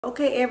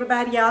Okay,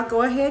 everybody, y'all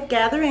go ahead,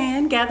 gather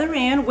in.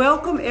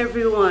 Welcome,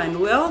 everyone,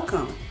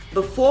 welcome.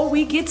 Before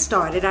we get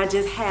started, I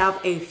just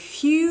have a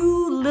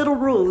few little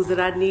rules that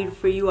I need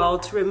for you all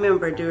to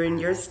remember during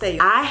your stay.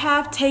 I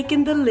have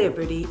taken the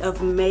liberty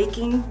of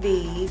making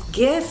these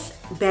gift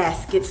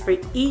baskets for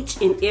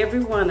each and every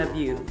one of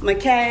you.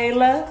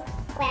 Michaela,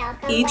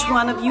 each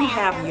one of you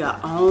have your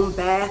own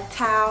bath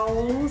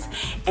towels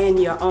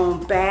and your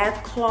own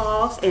bath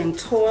cloths and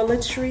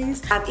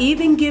toiletries. I've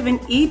even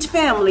given each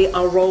family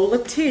a roll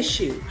of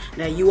tissue.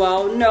 Now you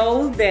all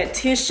know that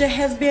tissue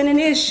has been an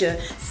issue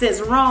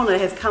since Rona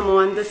has come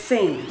on the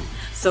scene.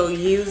 So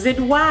use it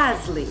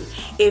wisely.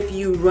 If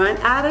you run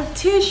out of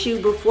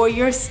tissue before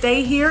your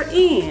stay here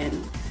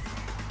ends,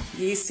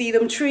 you see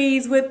them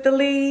trees with the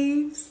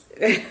leaves?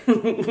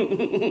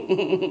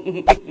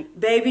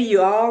 Baby,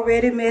 you're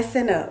already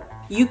messing up.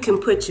 You can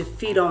put your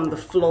feet on the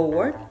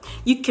floor.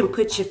 You can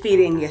put your feet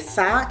in your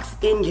socks,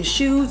 in your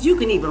shoes. You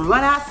can even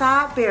run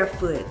outside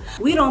barefoot.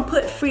 We don't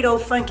put Frito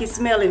funky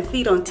smelling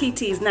feet on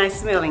TT's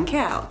nice smelling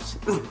couch.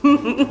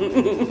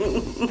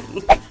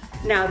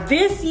 Now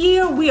this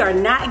year, we are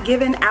not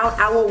giving out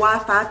our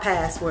Wi-Fi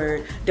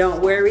password.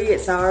 Don't worry,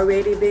 it's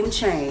already been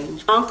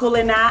changed. Uncle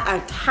and I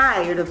are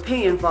tired of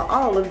paying for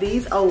all of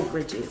these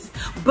overages.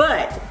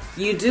 But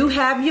you do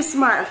have your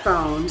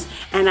smartphones,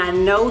 and I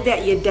know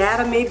that your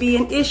data may be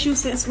an issue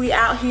since we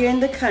out here in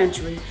the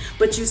country.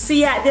 But you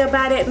see out there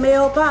by that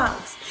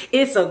mailbox,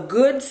 it's a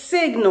good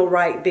signal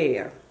right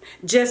there.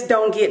 Just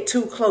don't get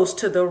too close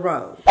to the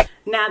road.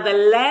 Now, the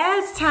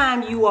last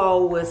time you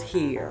all was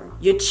here,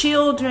 your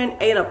children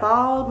ate up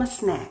all my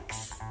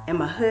snacks, and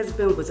my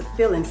husband was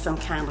feeling some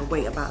kind of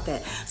way about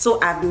that. So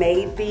I've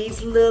made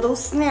these little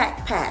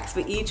snack packs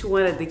for each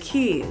one of the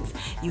kids.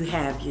 You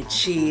have your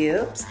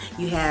chips,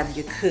 you have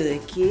your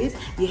cookies,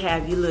 you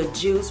have your little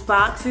juice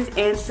boxes,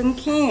 and some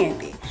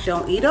candy.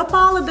 Don't eat up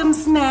all of them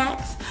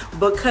snacks,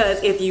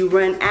 because if you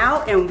run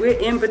out and we're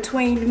in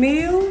between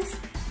meals,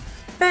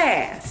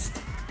 fast.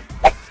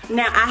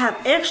 Now, I have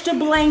extra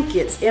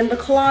blankets in the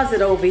closet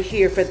over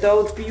here for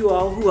those of you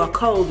all who are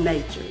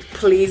cold-natured.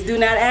 Please do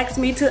not ask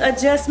me to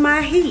adjust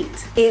my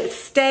heat. It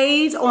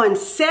stays on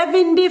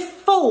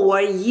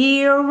 74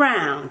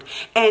 year-round.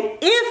 And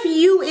if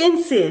you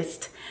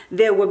insist,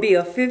 there will be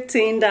a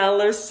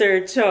 $15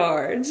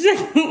 surcharge.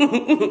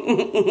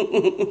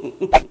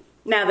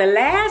 Now, the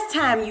last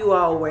time you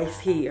all were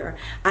here,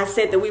 I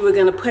said that we were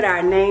gonna put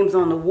our names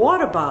on the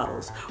water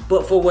bottles,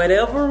 but for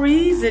whatever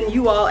reason,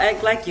 you all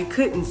act like you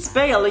couldn't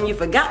spell and you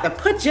forgot to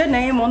put your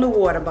name on the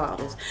water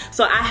bottles.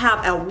 So I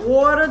have a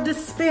water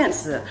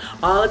dispenser.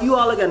 All of you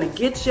all are gonna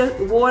get your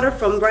water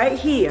from right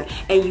here,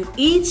 and you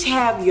each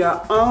have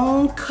your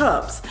own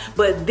cups.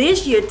 But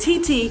this year,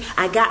 TT,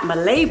 I got my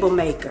label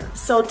maker.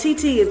 So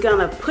TT is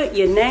gonna put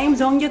your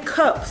names on your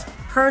cups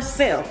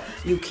herself.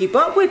 You keep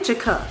up with your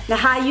cup. Now,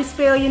 how you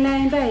spell your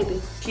name, baby?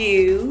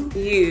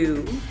 Quratimaza.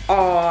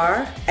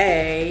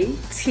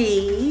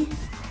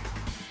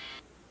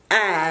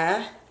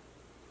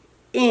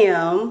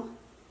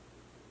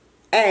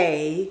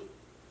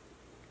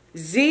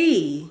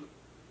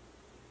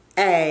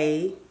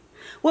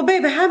 Well,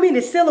 baby, how many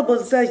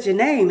syllables does your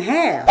name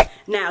have?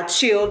 Now,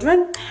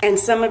 children, and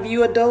some of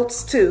you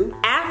adults too,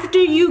 after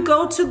you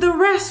go to the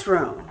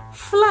restroom,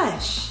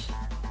 flush.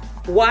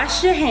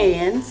 Wash your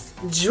hands,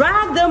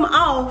 dry them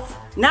off,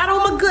 not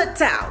on my good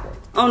towel,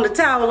 on the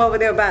towel over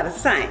there by the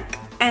sink,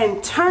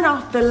 and turn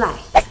off the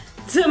light.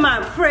 To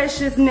my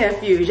precious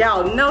nephews,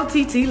 y'all know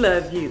TT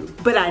love you,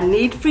 but I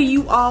need for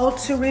you all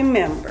to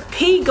remember,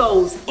 pee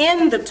goes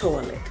in the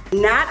toilet,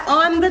 not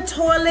on the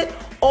toilet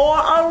or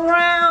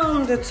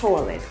around the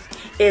toilet.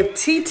 If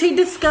TT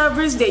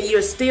discovers that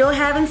you're still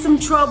having some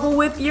trouble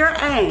with your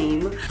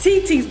aim,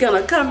 TT's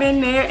gonna come in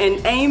there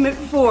and aim it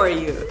for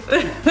you.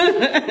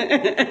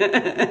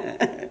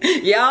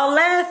 Y'all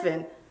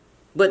laughing,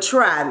 but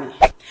try me.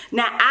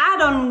 Now, I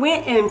done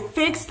went and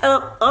fixed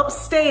up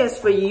upstairs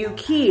for you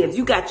kids.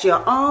 You got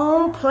your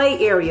own play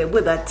area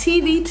with a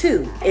TV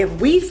too. If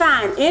we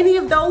find any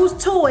of those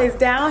toys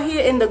down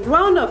here in the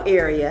grown-up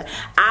area,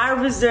 I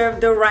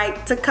reserve the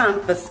right to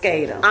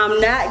confiscate them.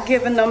 I'm not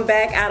giving them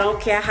back. I don't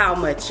care how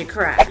much you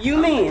cry. You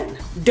men,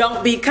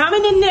 don't be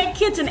coming in that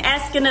kitchen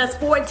asking us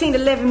 14 to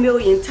 11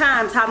 million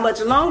times how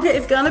much longer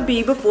it's gonna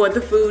be before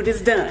the food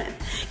is done.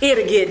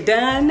 It'll get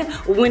done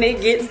when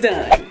it gets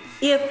done.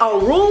 If a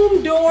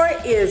room door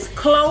is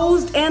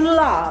closed and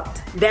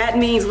locked, that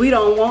means we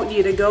don't want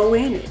you to go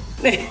in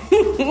it.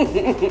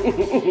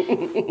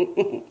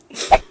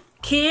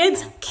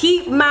 Kids,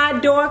 keep my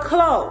door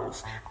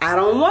closed. I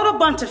don't want a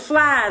bunch of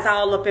flies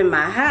all up in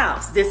my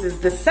house. This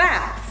is the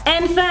South.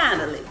 And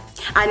finally,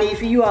 I need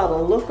for you all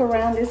to look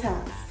around this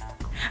house.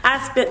 I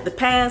spent the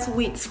past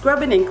week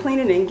scrubbing and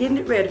cleaning and getting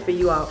it ready for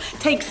you all.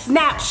 Take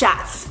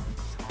snapshots.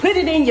 Put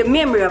it in your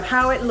memory of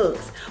how it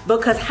looks.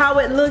 Because how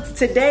it looks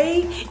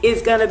today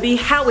is gonna be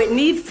how it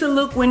needs to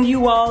look when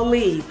you all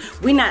leave.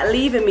 We're not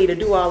leaving me to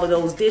do all of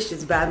those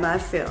dishes by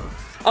myself.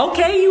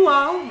 Okay, you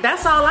all,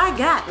 that's all I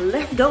got.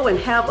 Let's go and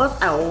have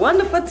us a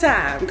wonderful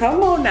time.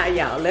 Come on now,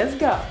 y'all, let's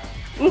go.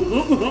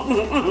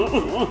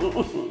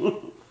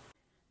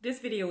 This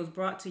video was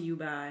brought to you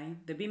by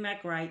the Momma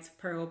Mack Writes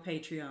Pearl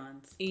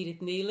Patreons.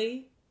 Edith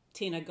Neely,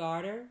 Tina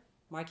Garter,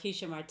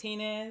 Marquisha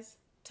Martinez,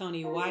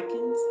 Tony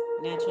Watkins,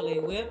 Naturally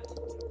Whipped,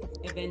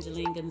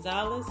 Evangeline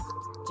Gonzalez,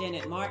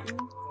 Janet Martin,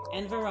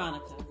 and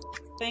Veronica.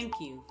 Thank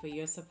you for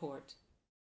your support.